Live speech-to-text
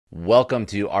Welcome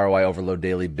to ROI Overload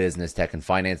Daily Business, Tech, and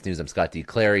Finance News. I'm Scott D.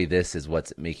 Clary. This is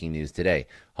what's making news today.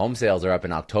 Home sales are up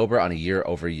in October on a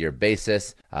year-over-year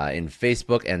basis. In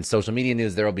Facebook and social media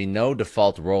news, there will be no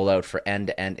default rollout for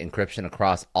end-to-end encryption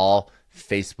across all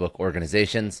Facebook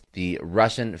organizations. The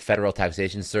Russian Federal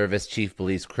Taxation Service chief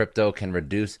believes crypto can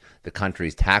reduce the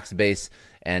country's tax base.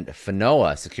 And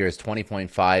Finoa secures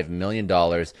 $20.5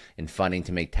 million in funding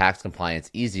to make tax compliance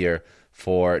easier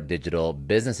for digital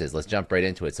businesses. Let's jump right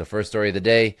into it. So first story of the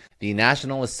day, the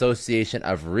National Association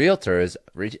of Realtors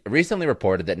recently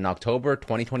reported that in October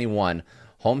 2021,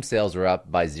 home sales were up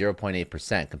by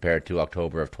 0.8% compared to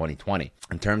October of 2020.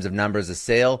 In terms of numbers, the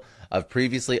sale of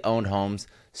previously owned homes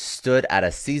stood at a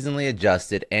seasonally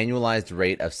adjusted annualized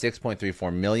rate of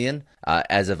 6.34 million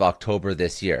as of October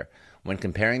this year. When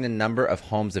comparing the number of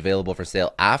homes available for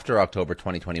sale after October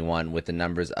 2021 with the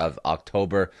numbers of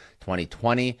October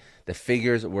 2020, the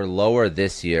figures were lower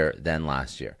this year than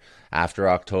last year. After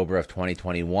October of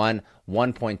 2021,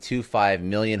 1.25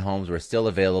 million homes were still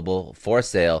available for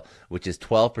sale, which is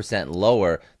 12%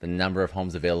 lower than the number of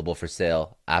homes available for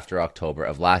sale after October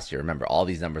of last year. Remember, all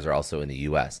these numbers are also in the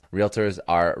U.S. Realtors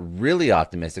are really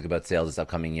optimistic about sales this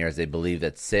upcoming year as they believe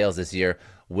that sales this year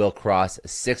will cross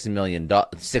 6 million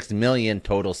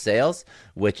total sales,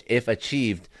 which, if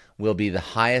achieved, will be the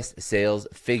highest sales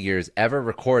figures ever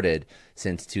recorded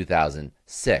since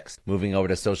 2006. Moving over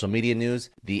to social media news,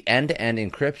 the end-to-end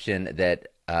encryption that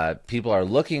people are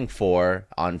looking for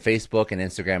on Facebook and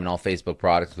Instagram and all Facebook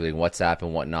products, including WhatsApp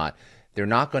and whatnot, they're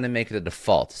not going to make it the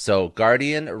default. So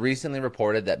Guardian recently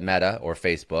reported that Meta, or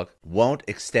Facebook, won't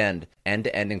extend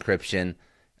end-to-end encryption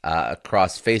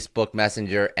across Facebook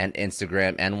Messenger and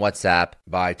Instagram and WhatsApp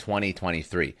by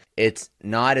 2023. It's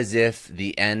not as if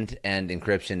the end-to-end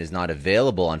encryption is not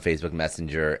available on Facebook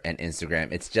Messenger and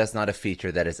Instagram. It's just not a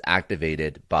feature that is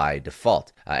activated by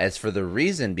default. As for the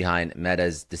reason behind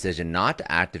Meta's decision not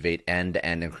to activate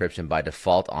end-to-end encryption by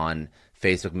default on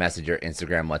Facebook Messenger,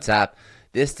 Instagram, WhatsApp,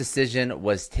 this decision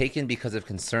was taken because of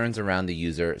concerns around the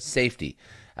user safety.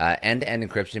 End-to-end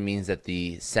encryption means that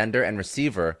the sender and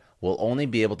receiver will only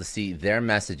be able to see their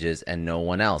messages and no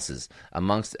one else's.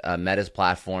 Amongst Meta's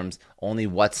platforms, only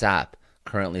WhatsApp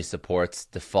currently supports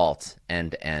default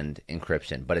end-to-end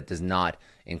encryption, but it does not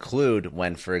include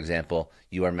when, for example,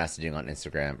 you are messaging on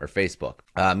Instagram or Facebook.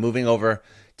 Moving over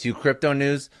to crypto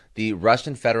news, the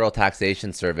Russian Federal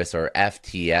Taxation Service, or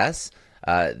FTS,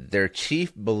 their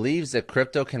chief believes that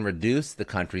crypto can reduce the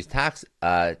country's tax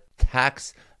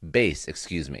base.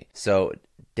 So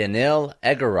Danil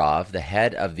Egorov, the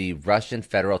head of the Russian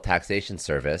Federal Taxation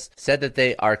Service, said that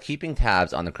they are keeping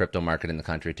tabs on the crypto market in the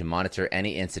country to monitor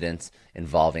any incidents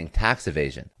involving tax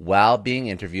evasion. While being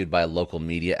interviewed by a local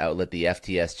media outlet, the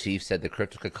FTS chief said the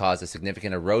crypto could cause a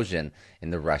significant erosion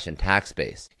in the Russian tax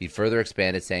base. He further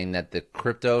expanded, saying that the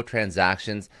crypto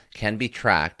transactions can be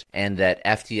tracked and that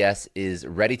FTS is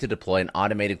ready to deploy an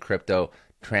automated crypto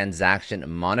transaction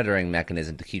monitoring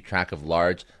mechanism to keep track of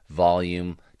large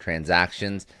volume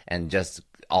transactions and just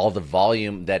all the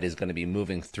volume that is going to be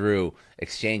moving through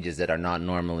exchanges that are not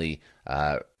normally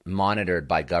monitored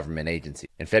by government agencies.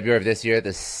 In February of this year,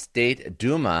 the State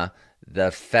Duma,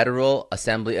 the Federal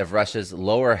Assembly of Russia's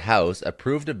lower house,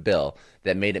 approved a bill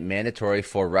that made it mandatory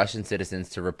for Russian citizens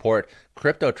to report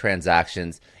crypto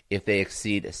transactions if they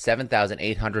exceed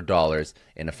 $7,800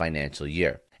 in a financial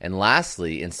year. And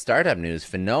lastly, in startup news,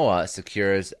 Finoa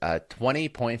secures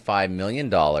 $20.5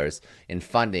 million in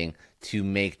funding to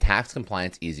make tax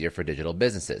compliance easier for digital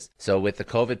businesses. So with the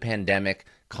COVID pandemic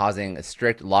causing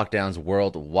strict lockdowns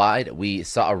worldwide, we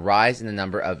saw a rise in the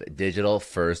number of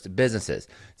digital-first businesses.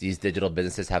 These digital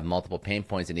businesses have multiple pain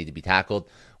points that need to be tackled,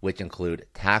 which include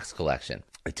tax collection.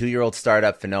 A 2-year-old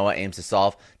startup, Finoa, aims to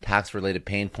solve tax-related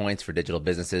pain points for digital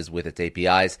businesses with its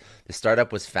APIs. The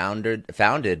startup was founded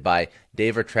by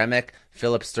Davor Tremek,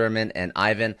 Philip Sturman, and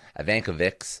Ivan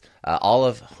Ivankovics, all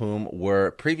of whom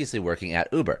were previously working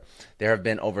at Uber. There have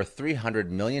been over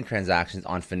 300 million transactions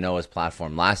on Finoa's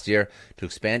platform last year. To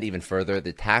expand even further,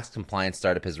 the tax compliance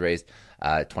startup has raised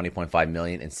 $20.5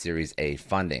 million in Series A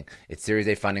funding. Its Series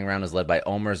A funding round was led by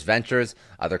Omers Ventures.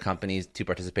 Other companies to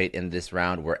participate in this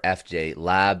round were FJ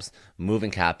Labs,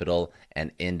 Moving Capital,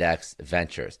 and Index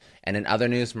Ventures. And in other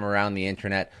news from around the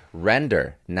internet,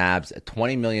 Render nabs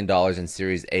 $20 million in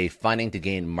Series A funding to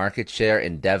gain market share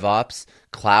in DevOps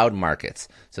cloud markets.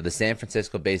 So the San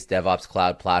Francisco-based DevOps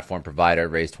cloud platform provider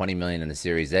raised $20 million in the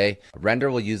Series A.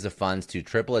 Render will use the funds to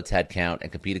triple its headcount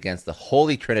and compete against the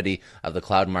holy trinity of the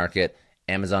cloud market: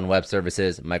 Amazon Web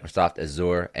Services, Microsoft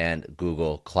Azure, and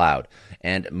Google Cloud.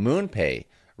 And MoonPay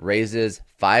raises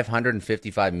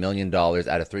 $555 million at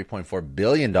a $3.4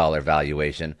 billion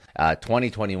valuation.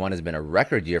 2021 has been a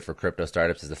record year for crypto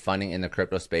startups as the funding in the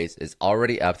crypto space is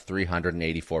already up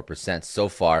 384% so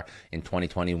far in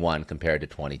 2021 compared to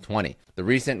 2020. The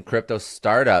recent crypto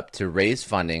startup to raise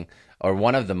funding, or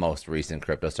one of the most recent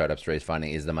crypto startups to raise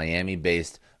funding, is the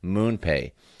Miami-based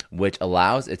MoonPay, which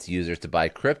allows its users to buy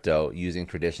crypto using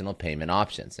traditional payment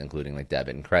options, including like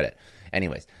debit and credit.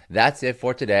 Anyways, that's it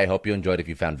for today. I hope you enjoyed. If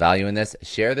you found value in this,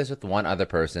 share this with one other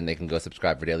person. They can go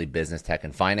subscribe for daily business, tech,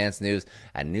 and finance news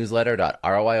at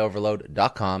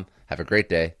newsletter.roioverload.com. Have a great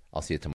day. I'll see you tomorrow.